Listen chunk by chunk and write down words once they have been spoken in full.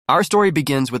Our story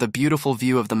begins with a beautiful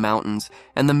view of the mountains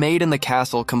and the maid in the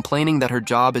castle complaining that her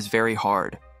job is very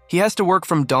hard. He has to work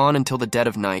from dawn until the dead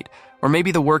of night, or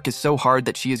maybe the work is so hard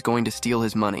that she is going to steal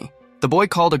his money. The boy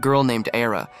called a girl named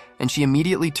Era, and she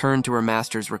immediately turned to her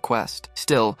master's request.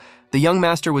 Still, the young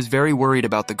master was very worried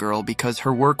about the girl because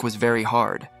her work was very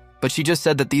hard. But she just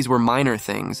said that these were minor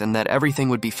things and that everything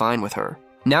would be fine with her.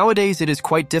 Nowadays, it is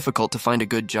quite difficult to find a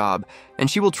good job, and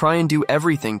she will try and do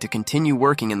everything to continue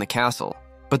working in the castle.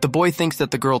 But the boy thinks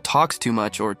that the girl talks too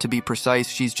much, or to be precise,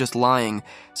 she's just lying,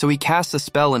 so he casts a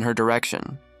spell in her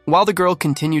direction. While the girl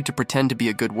continued to pretend to be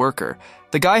a good worker,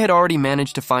 the guy had already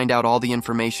managed to find out all the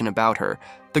information about her.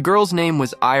 The girl's name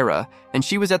was Ira, and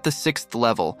she was at the 6th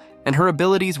level, and her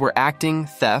abilities were acting,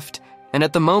 theft, and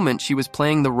at the moment she was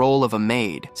playing the role of a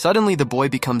maid. Suddenly the boy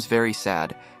becomes very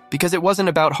sad, because it wasn't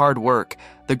about hard work.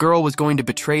 The girl was going to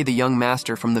betray the young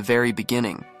master from the very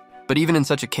beginning. But even in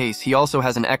such a case, he also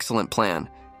has an excellent plan.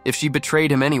 If she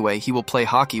betrayed him anyway, he will play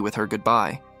hockey with her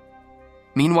goodbye.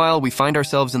 Meanwhile, we find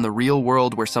ourselves in the real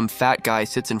world where some fat guy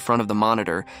sits in front of the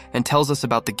monitor and tells us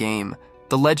about the game,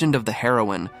 The Legend of the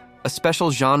Heroine, a special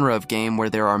genre of game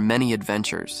where there are many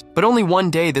adventures. But only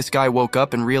one day this guy woke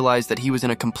up and realized that he was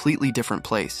in a completely different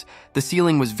place. The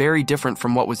ceiling was very different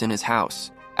from what was in his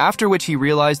house. After which he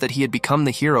realized that he had become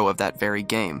the hero of that very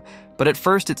game, but at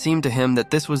first it seemed to him that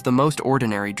this was the most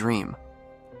ordinary dream.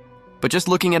 But just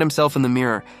looking at himself in the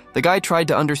mirror, the guy tried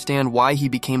to understand why he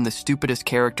became the stupidest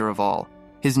character of all.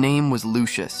 His name was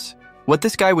Lucius. What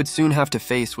this guy would soon have to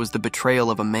face was the betrayal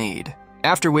of a maid,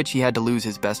 after which he had to lose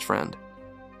his best friend.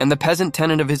 And the peasant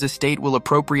tenant of his estate will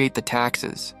appropriate the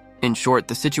taxes. In short,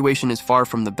 the situation is far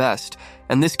from the best,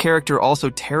 and this character also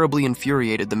terribly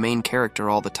infuriated the main character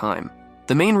all the time.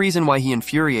 The main reason why he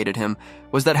infuriated him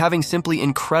was that having simply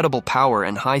incredible power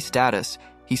and high status,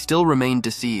 he still remained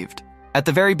deceived. At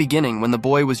the very beginning, when the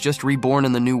boy was just reborn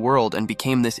in the new world and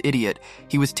became this idiot,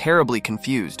 he was terribly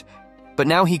confused. But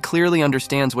now he clearly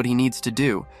understands what he needs to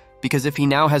do, because if he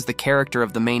now has the character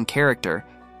of the main character,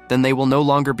 then they will no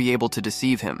longer be able to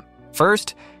deceive him.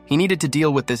 First, he needed to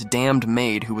deal with this damned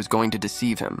maid who was going to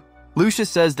deceive him. Lucius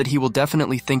says that he will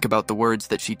definitely think about the words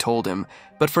that she told him,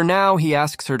 but for now he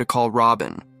asks her to call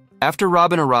Robin. After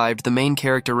Robin arrived, the main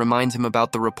character reminds him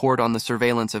about the report on the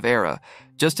surveillance of Era,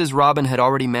 just as Robin had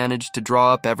already managed to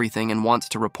draw up everything and wants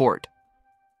to report.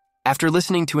 After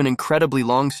listening to an incredibly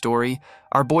long story,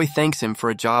 our boy thanks him for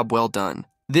a job well done.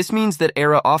 This means that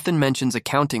Era often mentions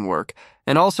accounting work,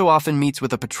 and also often meets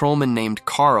with a patrolman named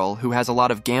Carl who has a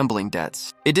lot of gambling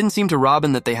debts. It didn't seem to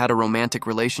Robin that they had a romantic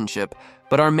relationship,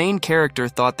 but our main character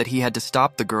thought that he had to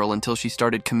stop the girl until she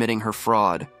started committing her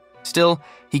fraud. Still,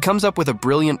 he comes up with a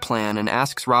brilliant plan and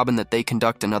asks Robin that they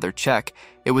conduct another check.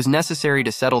 It was necessary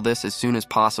to settle this as soon as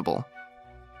possible.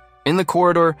 In the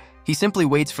corridor, he simply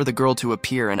waits for the girl to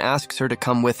appear and asks her to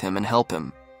come with him and help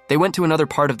him. They went to another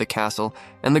part of the castle,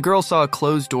 and the girl saw a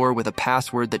closed door with a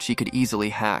password that she could easily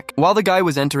hack. While the guy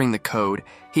was entering the code,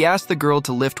 he asked the girl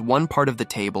to lift one part of the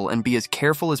table and be as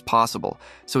careful as possible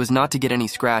so as not to get any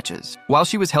scratches. While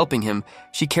she was helping him,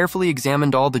 she carefully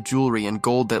examined all the jewelry and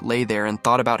gold that lay there and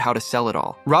thought about how to sell it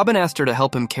all. Robin asked her to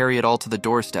help him carry it all to the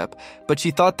doorstep, but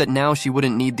she thought that now she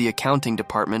wouldn't need the accounting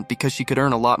department because she could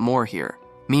earn a lot more here.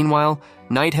 Meanwhile,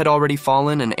 night had already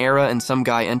fallen and Era and some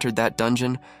guy entered that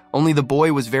dungeon. Only the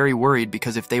boy was very worried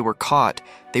because if they were caught,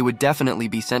 they would definitely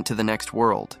be sent to the next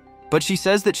world. But she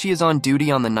says that she is on duty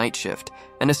on the night shift,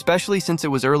 and especially since it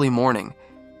was early morning.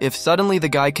 If suddenly the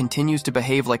guy continues to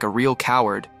behave like a real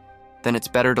coward, then it's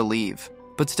better to leave.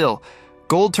 But still,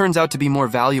 gold turns out to be more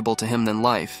valuable to him than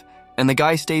life, and the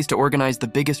guy stays to organize the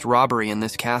biggest robbery in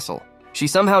this castle. She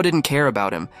somehow didn't care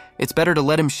about him. It's better to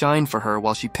let him shine for her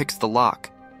while she picks the lock.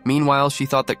 Meanwhile, she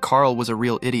thought that Carl was a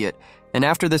real idiot, and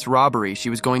after this robbery, she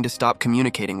was going to stop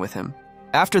communicating with him.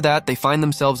 After that, they find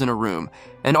themselves in a room,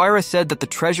 and Ira said that the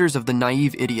treasures of the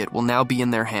naive idiot will now be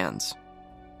in their hands.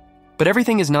 But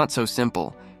everything is not so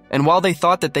simple, and while they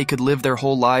thought that they could live their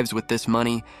whole lives with this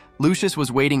money, Lucius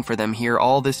was waiting for them here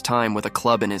all this time with a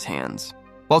club in his hands.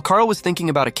 While Carl was thinking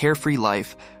about a carefree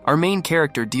life, our main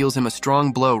character deals him a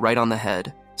strong blow right on the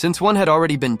head. Since one had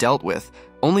already been dealt with,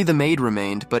 only the maid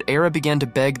remained, but Era began to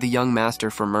beg the young master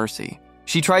for mercy.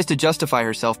 She tries to justify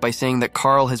herself by saying that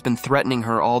Carl has been threatening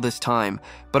her all this time,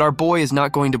 but our boy is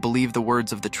not going to believe the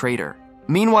words of the traitor.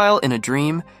 Meanwhile, in a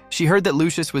dream, she heard that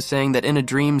Lucius was saying that in a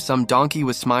dream some donkey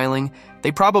was smiling.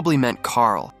 They probably meant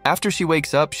Carl. After she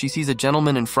wakes up, she sees a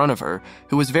gentleman in front of her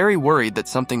who was very worried that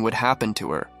something would happen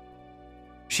to her.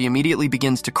 She immediately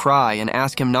begins to cry and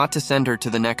ask him not to send her to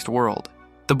the next world.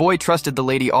 The boy trusted the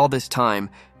lady all this time,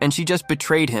 and she just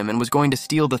betrayed him and was going to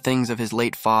steal the things of his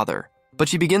late father. But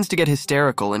she begins to get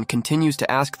hysterical and continues to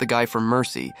ask the guy for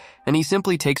mercy, and he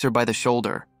simply takes her by the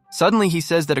shoulder. Suddenly he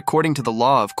says that according to the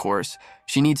law, of course,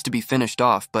 she needs to be finished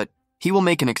off, but he will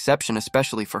make an exception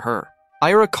especially for her.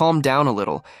 Ira calmed down a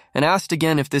little and asked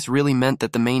again if this really meant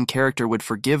that the main character would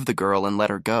forgive the girl and let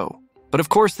her go. But of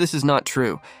course this is not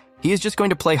true. He is just going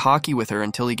to play hockey with her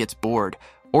until he gets bored,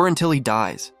 or until he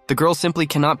dies. The girl simply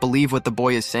cannot believe what the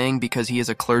boy is saying because he is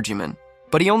a clergyman.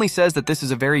 But he only says that this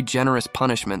is a very generous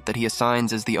punishment that he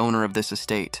assigns as the owner of this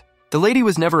estate. The lady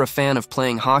was never a fan of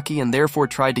playing hockey and therefore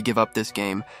tried to give up this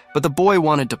game, but the boy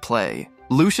wanted to play.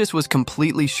 Lucius was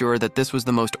completely sure that this was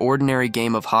the most ordinary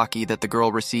game of hockey that the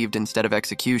girl received instead of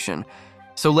execution,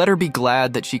 so let her be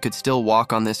glad that she could still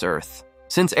walk on this earth.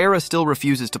 Since Era still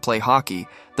refuses to play hockey,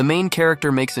 the main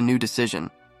character makes a new decision.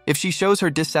 If she shows her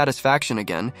dissatisfaction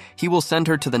again, he will send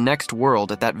her to the next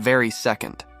world at that very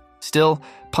second. Still,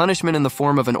 punishment in the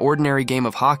form of an ordinary game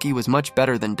of hockey was much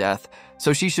better than death,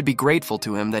 so she should be grateful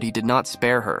to him that he did not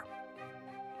spare her.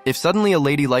 If suddenly a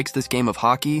lady likes this game of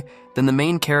hockey, then the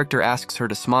main character asks her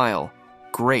to smile.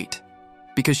 Great.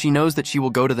 Because she knows that she will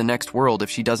go to the next world if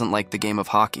she doesn't like the game of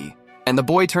hockey. And the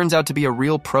boy turns out to be a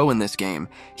real pro in this game.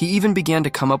 He even began to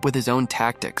come up with his own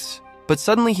tactics. But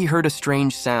suddenly he heard a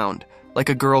strange sound, like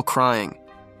a girl crying.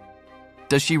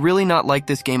 Does she really not like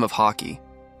this game of hockey?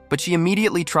 But she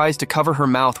immediately tries to cover her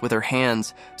mouth with her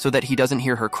hands so that he doesn't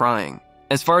hear her crying.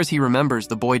 As far as he remembers,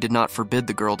 the boy did not forbid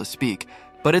the girl to speak,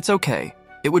 but it's okay.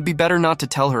 It would be better not to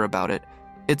tell her about it.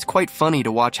 It's quite funny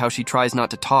to watch how she tries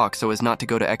not to talk so as not to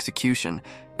go to execution,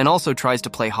 and also tries to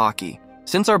play hockey.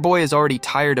 Since our boy is already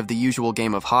tired of the usual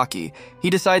game of hockey, he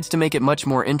decides to make it much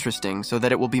more interesting so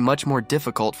that it will be much more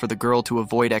difficult for the girl to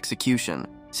avoid execution.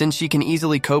 Since she can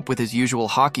easily cope with his usual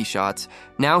hockey shots,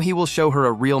 now he will show her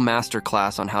a real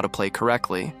masterclass on how to play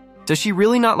correctly. Does she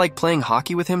really not like playing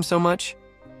hockey with him so much?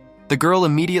 The girl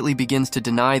immediately begins to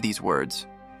deny these words.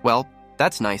 Well,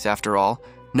 that's nice after all.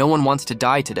 No one wants to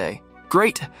die today.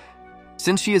 Great!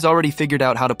 Since she has already figured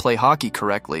out how to play hockey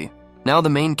correctly, now the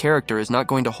main character is not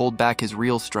going to hold back his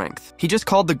real strength. He just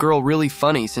called the girl really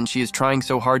funny since she is trying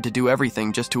so hard to do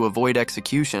everything just to avoid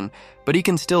execution, but he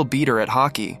can still beat her at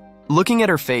hockey. Looking at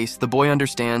her face, the boy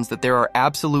understands that there are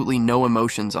absolutely no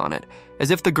emotions on it,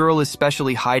 as if the girl is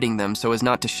specially hiding them so as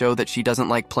not to show that she doesn't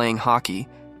like playing hockey.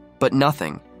 But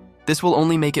nothing. This will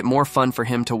only make it more fun for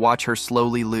him to watch her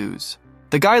slowly lose.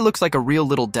 The guy looks like a real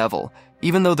little devil,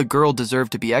 even though the girl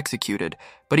deserved to be executed,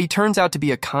 but he turns out to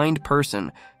be a kind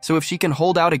person, so if she can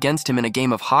hold out against him in a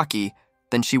game of hockey,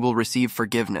 then she will receive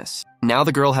forgiveness. Now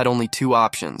the girl had only two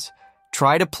options.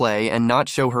 Try to play and not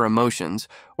show her emotions,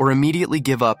 or immediately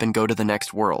give up and go to the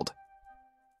next world.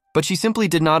 But she simply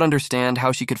did not understand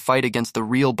how she could fight against the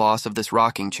real boss of this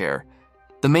rocking chair.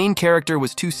 The main character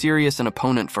was too serious an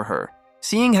opponent for her.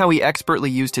 Seeing how he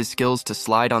expertly used his skills to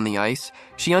slide on the ice,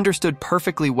 she understood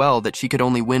perfectly well that she could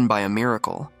only win by a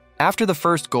miracle. After the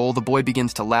first goal, the boy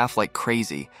begins to laugh like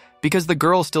crazy, because the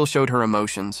girl still showed her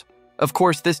emotions. Of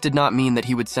course, this did not mean that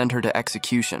he would send her to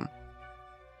execution.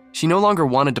 She no longer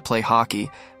wanted to play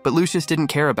hockey, but Lucius didn't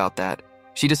care about that.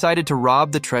 She decided to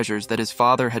rob the treasures that his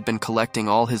father had been collecting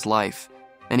all his life,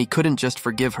 and he couldn't just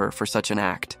forgive her for such an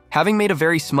act. Having made a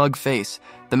very smug face,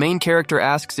 the main character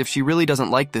asks if she really doesn't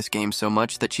like this game so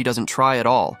much that she doesn't try at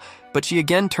all, but she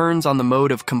again turns on the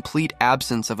mode of complete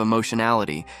absence of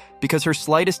emotionality, because her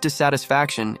slightest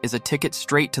dissatisfaction is a ticket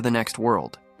straight to the next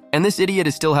world. And this idiot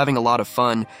is still having a lot of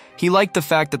fun. He liked the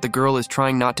fact that the girl is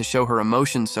trying not to show her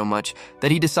emotions so much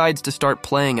that he decides to start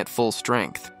playing at full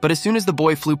strength. But as soon as the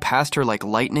boy flew past her like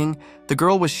lightning, the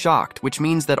girl was shocked, which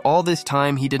means that all this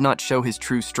time he did not show his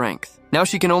true strength. Now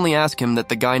she can only ask him that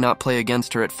the guy not play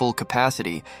against her at full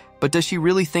capacity, but does she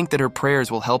really think that her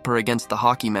prayers will help her against the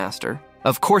hockey master?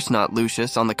 Of course not.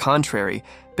 Lucius, on the contrary,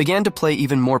 began to play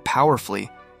even more powerfully,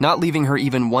 not leaving her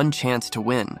even one chance to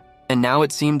win. And now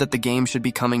it seemed that the game should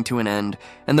be coming to an end,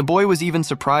 and the boy was even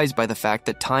surprised by the fact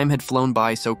that time had flown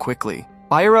by so quickly.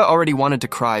 Ira already wanted to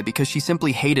cry because she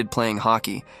simply hated playing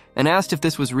hockey, and asked if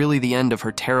this was really the end of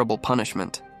her terrible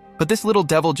punishment. But this little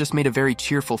devil just made a very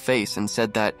cheerful face and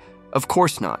said that, of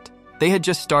course not. They had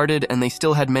just started and they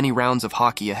still had many rounds of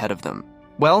hockey ahead of them.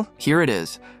 Well, here it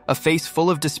is, a face full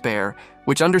of despair,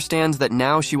 which understands that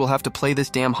now she will have to play this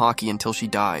damn hockey until she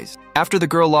dies. After the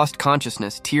girl lost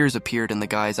consciousness, tears appeared in the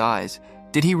guy's eyes.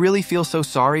 Did he really feel so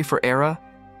sorry for Era?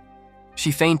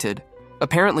 She fainted.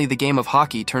 Apparently the game of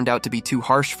hockey turned out to be too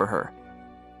harsh for her.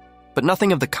 But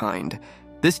nothing of the kind.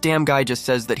 This damn guy just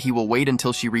says that he will wait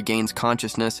until she regains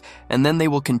consciousness, and then they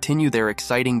will continue their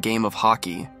exciting game of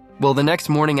hockey. Well, the next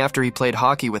morning after he played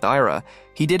hockey with Ira,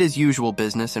 he did his usual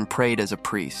business and prayed as a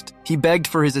priest. He begged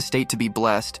for his estate to be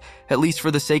blessed, at least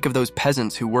for the sake of those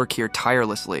peasants who work here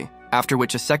tirelessly, after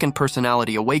which a second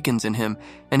personality awakens in him,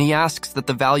 and he asks that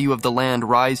the value of the land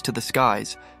rise to the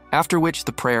skies, after which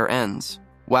the prayer ends.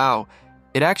 Wow,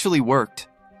 it actually worked.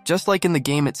 Just like in the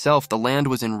game itself, the land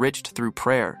was enriched through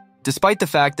prayer. Despite the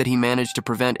fact that he managed to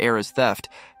prevent Era's theft,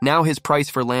 now his price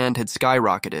for land had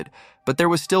skyrocketed, but there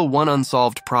was still one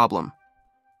unsolved problem.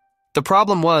 The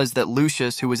problem was that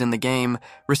Lucius, who was in the game,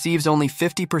 receives only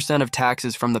 50% of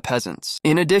taxes from the peasants.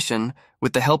 In addition,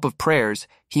 with the help of prayers,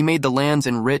 he made the lands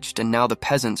enriched and now the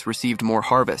peasants received more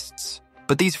harvests.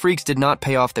 But these freaks did not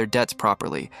pay off their debts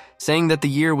properly, saying that the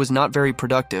year was not very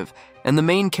productive, and the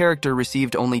main character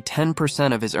received only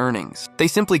 10% of his earnings. They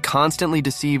simply constantly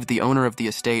deceived the owner of the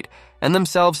estate, and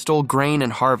themselves stole grain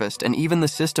and harvest, and even the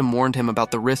system warned him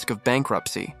about the risk of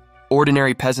bankruptcy.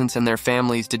 Ordinary peasants and their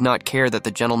families did not care that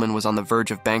the gentleman was on the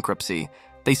verge of bankruptcy.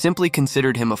 They simply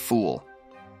considered him a fool.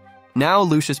 Now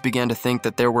Lucius began to think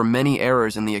that there were many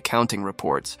errors in the accounting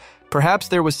reports. Perhaps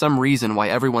there was some reason why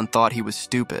everyone thought he was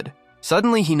stupid.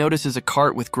 Suddenly, he notices a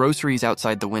cart with groceries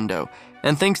outside the window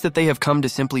and thinks that they have come to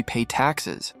simply pay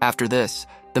taxes. After this,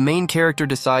 the main character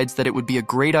decides that it would be a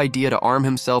great idea to arm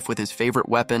himself with his favorite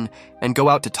weapon and go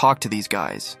out to talk to these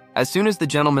guys. As soon as the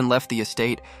gentleman left the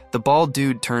estate, the bald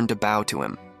dude turned to bow to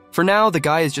him. For now, the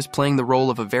guy is just playing the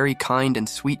role of a very kind and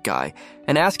sweet guy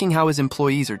and asking how his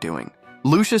employees are doing.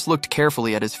 Lucius looked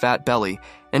carefully at his fat belly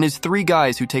and his 3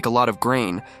 guys who take a lot of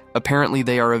grain. Apparently,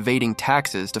 they are evading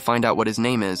taxes to find out what his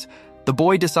name is. The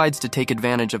boy decides to take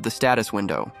advantage of the status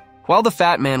window. While the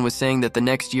fat man was saying that the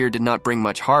next year did not bring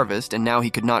much harvest and now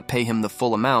he could not pay him the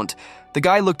full amount, the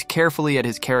guy looked carefully at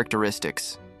his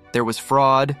characteristics. There was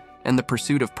fraud and the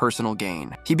pursuit of personal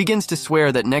gain. He begins to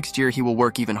swear that next year he will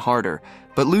work even harder,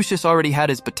 but Lucius already had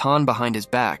his baton behind his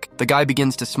back. The guy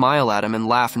begins to smile at him and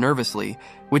laugh nervously,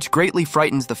 which greatly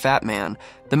frightens the fat man.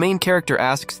 The main character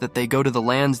asks that they go to the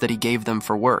lands that he gave them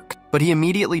for work, but he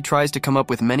immediately tries to come up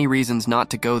with many reasons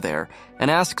not to go there, and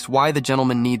asks why the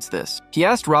gentleman needs this. He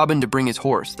asked Robin to bring his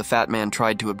horse. The fat man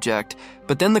tried to object,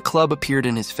 but then the club appeared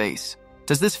in his face.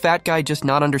 Does this fat guy just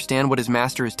not understand what his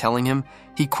master is telling him?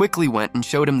 He quickly went and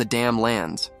showed him the damn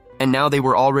lands, and now they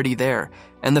were already there,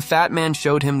 and the fat man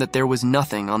showed him that there was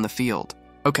nothing on the field.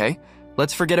 Okay,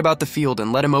 let's forget about the field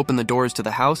and let him open the doors to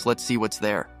the house. Let's see what's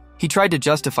there. He tried to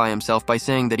justify himself by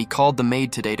saying that he called the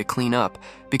maid today to clean up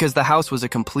because the house was a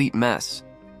complete mess.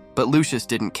 But Lucius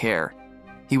didn't care.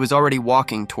 He was already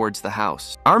walking towards the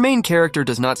house. Our main character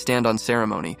does not stand on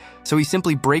ceremony, so he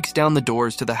simply breaks down the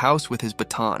doors to the house with his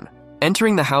baton.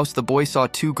 Entering the house, the boy saw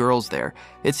 2 girls there.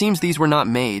 It seems these were not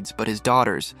maids, but his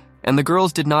daughters, and the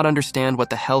girls did not understand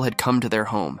what the hell had come to their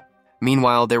home.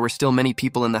 Meanwhile, there were still many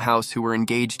people in the house who were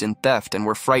engaged in theft and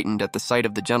were frightened at the sight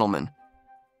of the gentleman.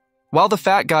 While the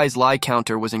fat guy's lie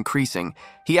counter was increasing,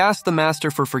 he asked the master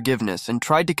for forgiveness and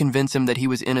tried to convince him that he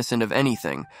was innocent of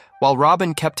anything, while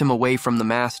Robin kept him away from the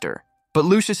master. But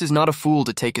Lucius is not a fool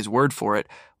to take his word for it.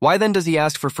 Why then does he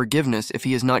ask for forgiveness if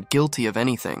he is not guilty of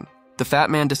anything? The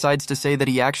fat man decides to say that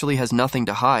he actually has nothing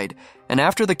to hide, and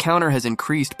after the counter has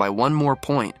increased by 1 more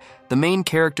point, the main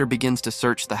character begins to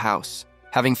search the house.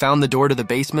 Having found the door to the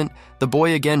basement, the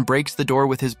boy again breaks the door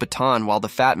with his baton while the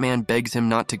fat man begs him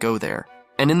not to go there.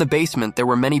 And in the basement, there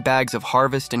were many bags of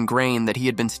harvest and grain that he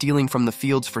had been stealing from the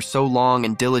fields for so long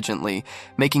and diligently,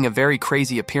 making a very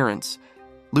crazy appearance.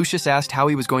 Lucius asked how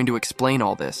he was going to explain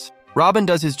all this. Robin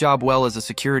does his job well as a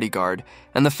security guard,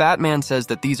 and the fat man says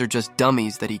that these are just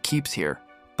dummies that he keeps here.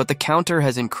 But the counter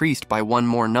has increased by 1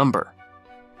 more number.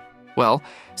 Well,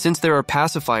 since there are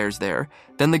pacifiers there,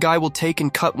 then the guy will take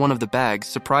and cut one of the bags.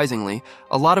 Surprisingly,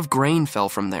 a lot of grain fell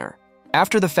from there.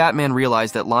 After the fat man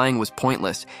realized that lying was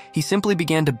pointless, he simply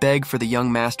began to beg for the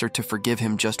young master to forgive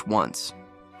him just once.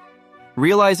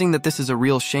 Realizing that this is a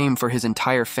real shame for his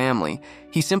entire family,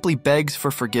 he simply begs for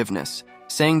forgiveness,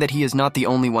 saying that he is not the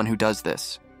only one who does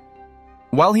this.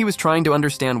 While he was trying to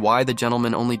understand why the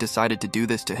gentleman only decided to do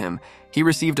this to him, he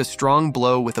received a strong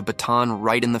blow with a baton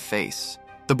right in the face.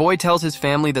 The boy tells his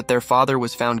family that their father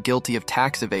was found guilty of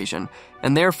tax evasion,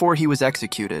 and therefore he was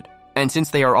executed. And since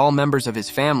they are all members of his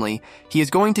family, he is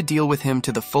going to deal with him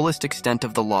to the fullest extent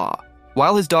of the law.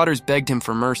 While his daughters begged him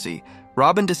for mercy,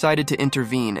 Robin decided to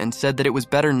intervene and said that it was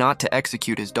better not to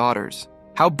execute his daughters.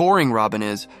 How boring Robin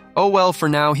is. Oh well, for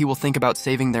now he will think about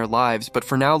saving their lives, but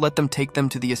for now let them take them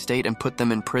to the estate and put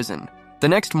them in prison. The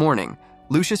next morning,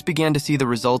 Lucius began to see the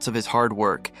results of his hard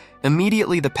work.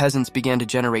 Immediately the peasants began to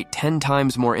generate 10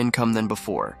 times more income than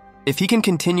before. If he can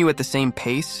continue at the same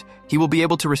pace, he will be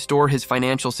able to restore his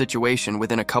financial situation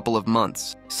within a couple of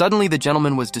months. Suddenly, the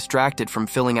gentleman was distracted from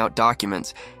filling out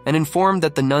documents and informed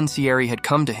that the nunciary had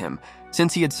come to him.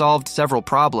 Since he had solved several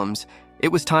problems,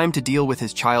 it was time to deal with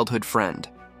his childhood friend.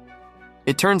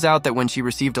 It turns out that when she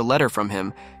received a letter from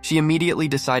him, she immediately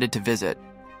decided to visit,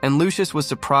 and Lucius was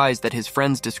surprised that his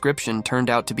friend's description turned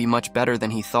out to be much better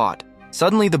than he thought.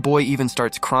 Suddenly, the boy even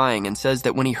starts crying and says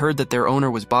that when he heard that their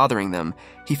owner was bothering them,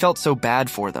 he felt so bad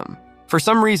for them. For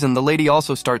some reason, the lady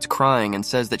also starts crying and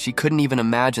says that she couldn't even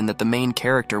imagine that the main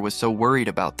character was so worried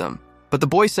about them. But the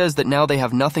boy says that now they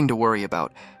have nothing to worry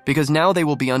about, because now they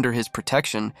will be under his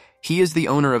protection. He is the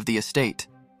owner of the estate,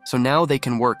 so now they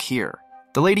can work here.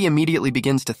 The lady immediately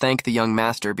begins to thank the young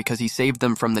master because he saved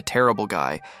them from the terrible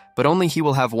guy, but only he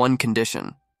will have one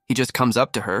condition. He just comes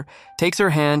up to her, takes her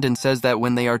hand, and says that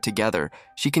when they are together,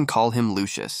 she can call him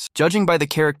Lucius. Judging by the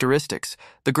characteristics,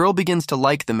 the girl begins to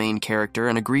like the main character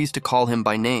and agrees to call him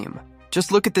by name. Just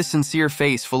look at this sincere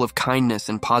face full of kindness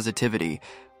and positivity.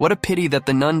 What a pity that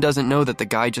the nun doesn't know that the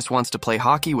guy just wants to play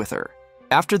hockey with her.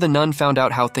 After the nun found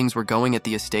out how things were going at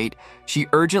the estate, she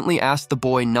urgently asked the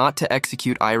boy not to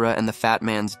execute Ira and the fat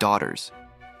man's daughters.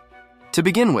 To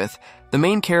begin with, the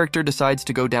main character decides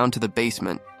to go down to the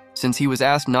basement. Since he was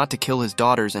asked not to kill his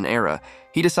daughters and Era,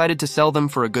 he decided to sell them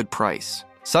for a good price.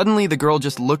 Suddenly, the girl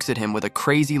just looks at him with a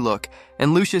crazy look,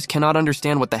 and Lucius cannot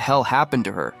understand what the hell happened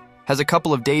to her. Has a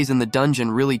couple of days in the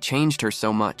dungeon really changed her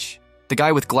so much? The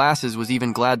guy with glasses was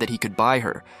even glad that he could buy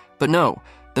her. But no,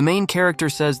 the main character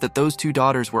says that those two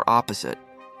daughters were opposite.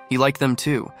 He liked them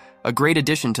too, a great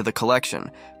addition to the collection,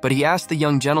 but he asked the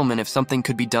young gentleman if something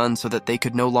could be done so that they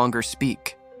could no longer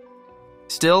speak.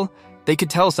 Still, they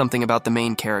could tell something about the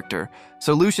main character,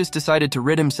 so Lucius decided to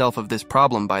rid himself of this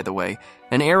problem, by the way,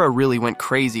 and Era really went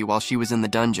crazy while she was in the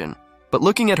dungeon. But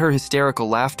looking at her hysterical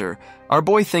laughter, our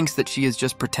boy thinks that she is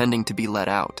just pretending to be let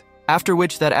out. After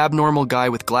which that abnormal guy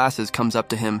with glasses comes up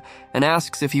to him and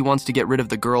asks if he wants to get rid of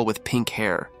the girl with pink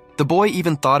hair. The boy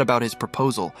even thought about his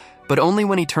proposal, but only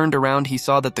when he turned around he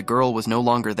saw that the girl was no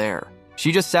longer there.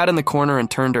 She just sat in the corner and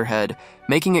turned her head,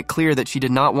 making it clear that she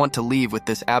did not want to leave with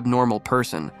this abnormal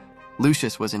person.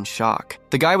 Lucius was in shock.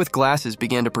 The guy with glasses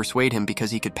began to persuade him because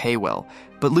he could pay well,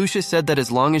 but Lucius said that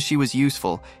as long as she was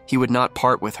useful, he would not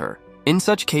part with her. In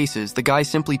such cases, the guy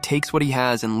simply takes what he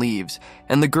has and leaves,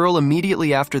 and the girl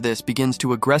immediately after this begins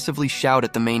to aggressively shout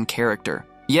at the main character.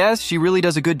 Yes, she really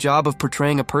does a good job of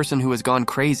portraying a person who has gone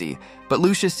crazy, but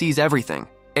Lucius sees everything.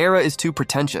 Era is too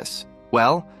pretentious.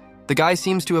 Well, the guy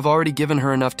seems to have already given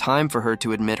her enough time for her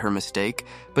to admit her mistake,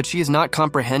 but she has not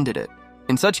comprehended it.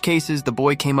 In such cases, the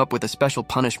boy came up with a special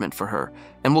punishment for her,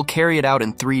 and will carry it out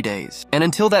in 3 days. And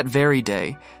until that very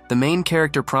day, the main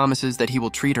character promises that he will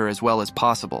treat her as well as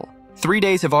possible. 3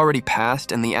 days have already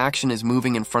passed, and the action is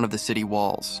moving in front of the city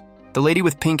walls. The lady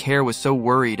with pink hair was so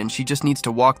worried, and she just needs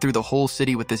to walk through the whole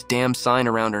city with this damn sign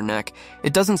around her neck.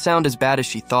 It doesn't sound as bad as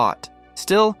she thought.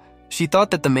 Still, she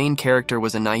thought that the main character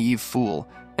was a naive fool,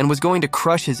 and was going to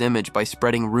crush his image by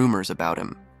spreading rumors about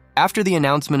him. After the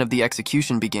announcement of the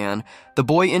execution began, the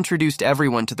boy introduced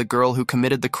everyone to the girl who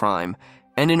committed the crime,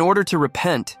 and in order to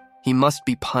repent, he must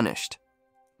be punished.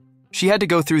 She had to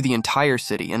go through the entire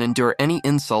city and endure any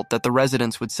insult that the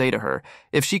residents would say to her.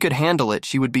 If she could handle it,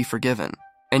 she would be forgiven.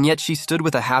 And yet she stood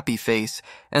with a happy face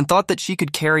and thought that she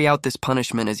could carry out this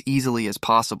punishment as easily as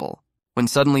possible. When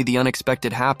suddenly the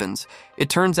unexpected happens, it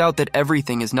turns out that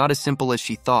everything is not as simple as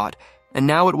she thought, and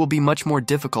now it will be much more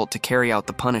difficult to carry out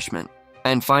the punishment.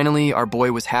 And finally, our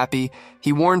boy was happy.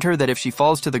 He warned her that if she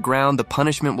falls to the ground, the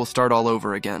punishment will start all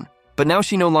over again. But now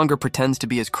she no longer pretends to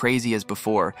be as crazy as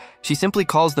before. She simply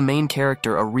calls the main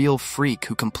character a real freak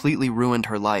who completely ruined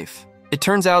her life. It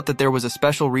turns out that there was a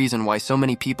special reason why so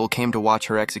many people came to watch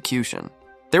her execution.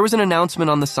 There was an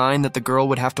announcement on the sign that the girl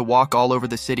would have to walk all over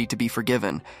the city to be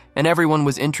forgiven, and everyone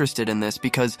was interested in this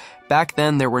because back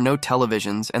then there were no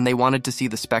televisions and they wanted to see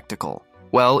the spectacle.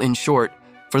 Well, in short,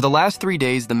 for the last 3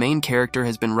 days, the main character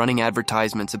has been running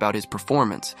advertisements about his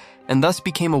performance, and thus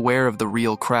became aware of the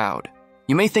real crowd.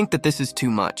 You may think that this is too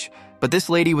much, but this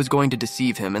lady was going to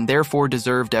deceive him and therefore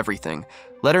deserved everything.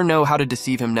 Let her know how to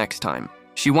deceive him next time.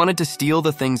 She wanted to steal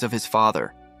the things of his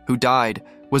father, who died,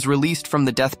 was released from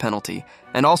the death penalty,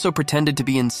 and also pretended to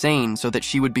be insane so that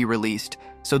she would be released.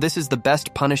 So this is the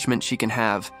best punishment she can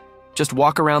have. Just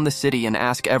walk around the city and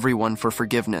ask everyone for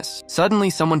forgiveness. Suddenly,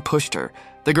 someone pushed her.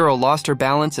 The girl lost her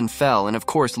balance and fell, and of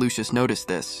course Lucius noticed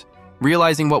this.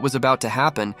 Realizing what was about to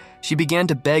happen, she began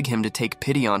to beg him to take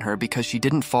pity on her because she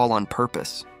didn't fall on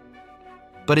purpose.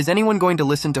 But is anyone going to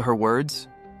listen to her words?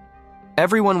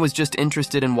 Everyone was just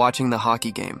interested in watching the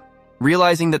hockey game.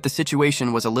 Realizing that the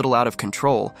situation was a little out of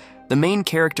control, the main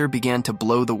character began to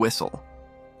blow the whistle.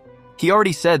 He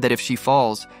already said that if she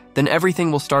falls, then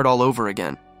everything will start all over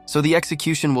again, so the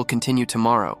execution will continue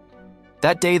tomorrow.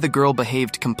 That day, the girl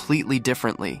behaved completely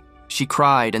differently. She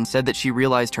cried and said that she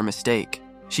realized her mistake.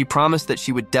 She promised that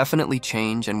she would definitely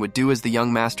change and would do as the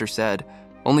young master said,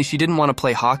 only she didn't want to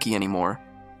play hockey anymore.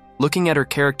 Looking at her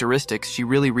characteristics, she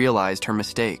really realized her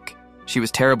mistake. She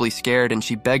was terribly scared and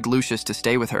she begged Lucius to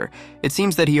stay with her. It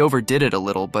seems that he overdid it a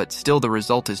little, but still the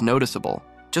result is noticeable.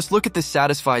 Just look at this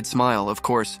satisfied smile. Of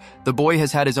course, the boy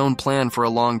has had his own plan for a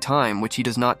long time, which he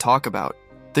does not talk about.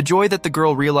 The joy that the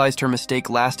girl realized her mistake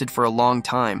lasted for a long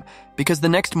time, because the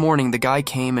next morning the guy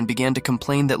came and began to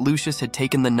complain that Lucius had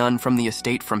taken the nun from the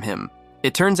estate from him.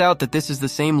 It turns out that this is the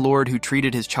same lord who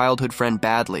treated his childhood friend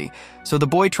badly, so the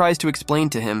boy tries to explain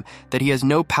to him that he has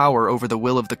no power over the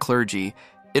will of the clergy.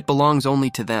 It belongs only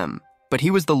to them. But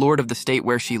he was the lord of the state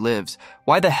where she lives.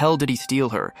 Why the hell did he steal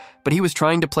her? But he was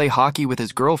trying to play hockey with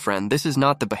his girlfriend. This is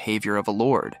not the behavior of a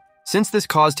lord. Since this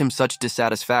caused him such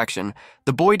dissatisfaction,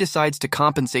 the boy decides to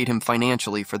compensate him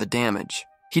financially for the damage.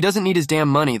 He doesn't need his damn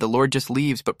money, the lord just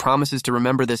leaves but promises to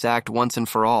remember this act once and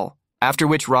for all. After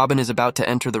which Robin is about to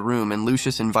enter the room and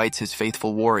Lucius invites his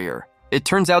faithful warrior. It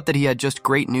turns out that he had just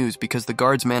great news because the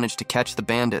guards managed to catch the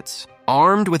bandits.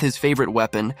 Armed with his favorite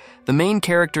weapon, the main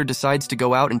character decides to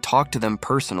go out and talk to them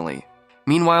personally.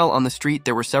 Meanwhile, on the street,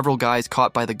 there were several guys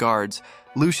caught by the guards.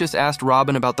 Lucius asked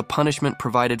Robin about the punishment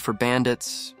provided for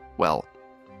bandits, well,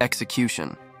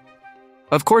 execution.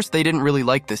 Of course, they didn't really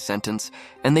like this sentence,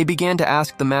 and they began to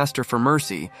ask the master for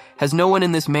mercy, as no one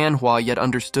in this manhwa yet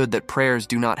understood that prayers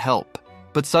do not help.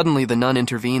 But suddenly the nun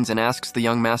intervenes and asks the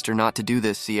young master not to do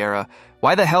this. Sierra,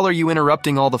 why the hell are you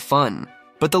interrupting all the fun?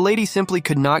 But the lady simply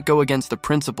could not go against the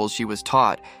principles she was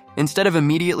taught. Instead of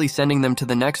immediately sending them to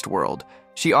the next world,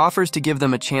 she offers to give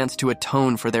them a chance to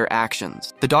atone for their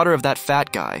actions. The daughter of that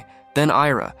fat guy, then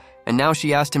Ira, and now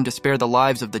she asked him to spare the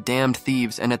lives of the damned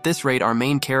thieves, and at this rate our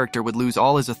main character would lose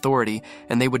all his authority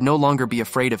and they would no longer be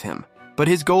afraid of him. But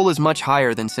his goal is much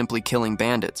higher than simply killing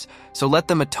bandits, so let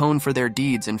them atone for their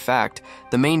deeds. In fact,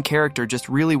 the main character just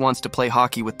really wants to play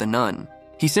hockey with the nun.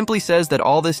 He simply says that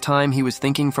all this time he was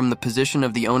thinking from the position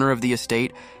of the owner of the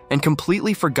estate and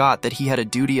completely forgot that he had a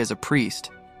duty as a priest.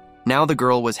 Now the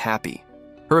girl was happy.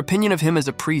 Her opinion of him as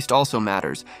a priest also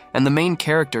matters, and the main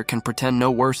character can pretend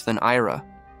no worse than Ira.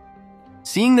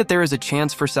 Seeing that there is a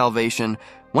chance for salvation,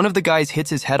 one of the guys hits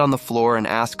his head on the floor and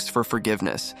asks for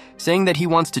forgiveness, saying that he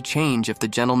wants to change if the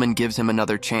gentleman gives him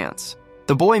another chance.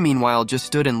 The boy, meanwhile, just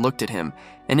stood and looked at him,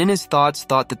 and in his thoughts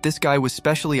thought that this guy was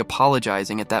specially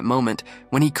apologizing at that moment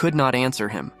when he could not answer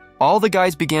him. All the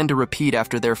guys began to repeat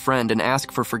after their friend and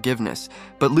ask for forgiveness,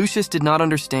 but Lucius did not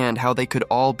understand how they could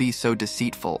all be so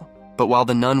deceitful. But while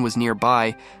the nun was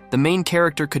nearby, the main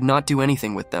character could not do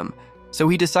anything with them, so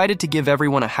he decided to give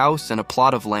everyone a house and a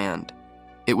plot of land.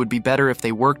 It would be better if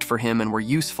they worked for him and were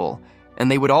useful, and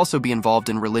they would also be involved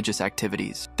in religious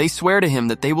activities. They swear to him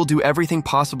that they will do everything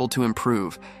possible to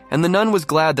improve, and the nun was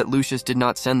glad that Lucius did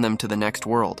not send them to the next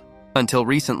world. Until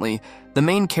recently, the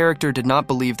main character did not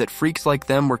believe that freaks like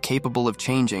them were capable of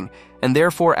changing, and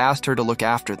therefore asked her to look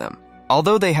after them.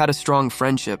 Although they had a strong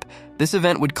friendship, this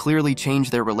event would clearly change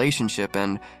their relationship,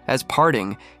 and, as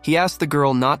parting, he asked the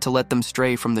girl not to let them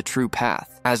stray from the true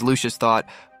path. As Lucius thought,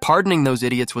 pardoning those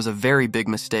idiots was a very big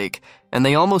mistake, and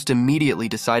they almost immediately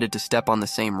decided to step on the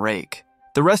same rake.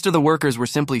 The rest of the workers were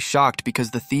simply shocked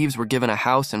because the thieves were given a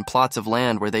house and plots of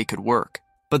land where they could work.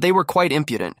 But they were quite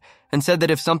impudent, and said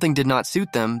that if something did not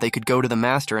suit them, they could go to the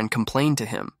master and complain to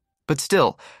him. But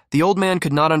still, the old man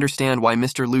could not understand why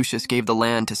Mr. Lucius gave the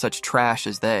land to such trash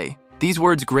as they. These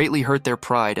words greatly hurt their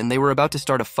pride, and they were about to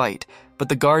start a fight, but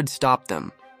the guards stopped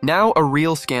them. Now a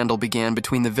real scandal began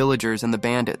between the villagers and the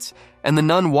bandits, and the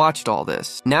nun watched all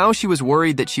this. Now she was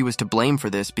worried that she was to blame for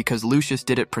this because Lucius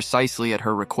did it precisely at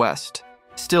her request.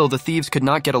 Still, the thieves could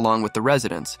not get along with the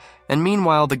residents, and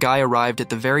meanwhile the guy arrived at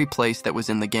the very place that was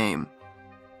in the game.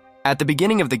 At the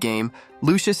beginning of the game,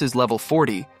 Lucius is level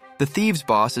 40, the thieves'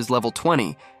 boss is level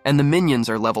 20, and the minions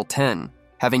are level 10.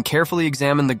 Having carefully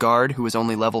examined the guard, who is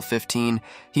only level 15,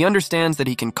 he understands that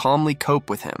he can calmly cope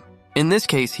with him. In this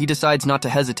case, he decides not to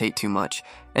hesitate too much,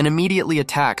 and immediately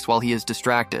attacks while he is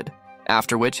distracted.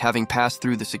 After which, having passed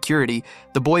through the security,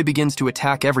 the boy begins to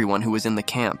attack everyone who was in the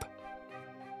camp.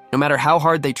 No matter how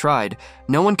hard they tried,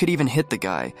 no one could even hit the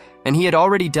guy, and he had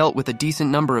already dealt with a decent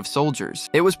number of soldiers.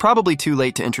 It was probably too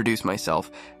late to introduce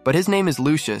myself, but his name is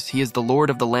Lucius. He is the Lord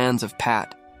of the Lands of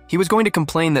Pat. He was going to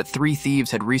complain that 3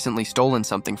 thieves had recently stolen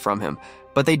something from him,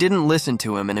 but they didn't listen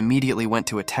to him and immediately went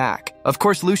to attack. Of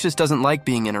course, Lucius doesn't like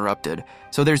being interrupted,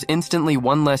 so there's instantly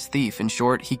one less thief. In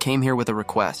short, he came here with a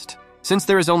request. Since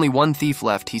there is only 1 thief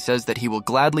left, he says that he will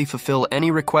gladly fulfill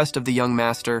any request of the young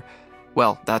master.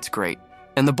 Well, that's great.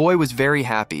 And the boy was very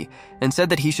happy and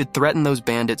said that he should threaten those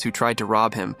bandits who tried to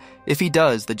rob him. If he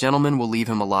does, the gentleman will leave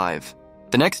him alive.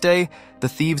 The next day, the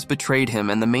thieves betrayed him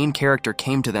and the main character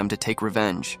came to them to take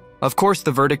revenge. Of course,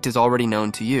 the verdict is already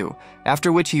known to you,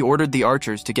 after which he ordered the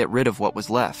archers to get rid of what was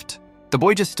left. The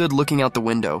boy just stood looking out the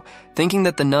window, thinking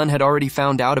that the nun had already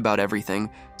found out about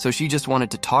everything, so she just wanted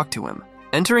to talk to him.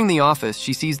 Entering the office,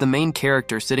 she sees the main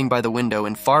character sitting by the window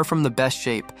in far from the best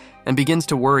shape and begins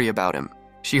to worry about him.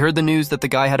 She heard the news that the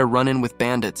guy had a run-in with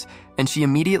bandits, and she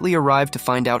immediately arrived to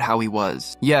find out how he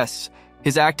was. Yes,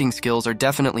 his acting skills are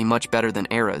definitely much better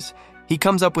than Era's. He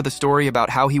comes up with a story about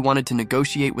how he wanted to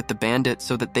negotiate with the bandits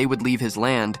so that they would leave his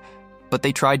land, but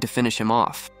they tried to finish him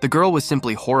off. The girl was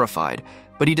simply horrified,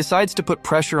 but he decides to put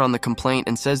pressure on the complaint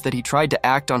and says that he tried to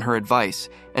act on her advice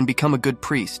and become a good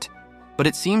priest. But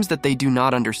it seems that they do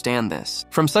not understand this.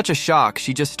 From such a shock,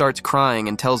 she just starts crying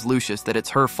and tells Lucius that it's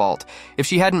her fault. If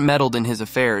she hadn't meddled in his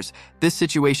affairs, this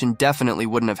situation definitely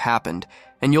wouldn't have happened,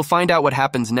 and you'll find out what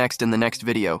happens next in the next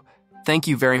video. Thank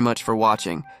you very much for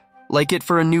watching. Like it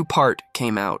for a new part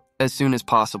came out as soon as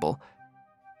possible.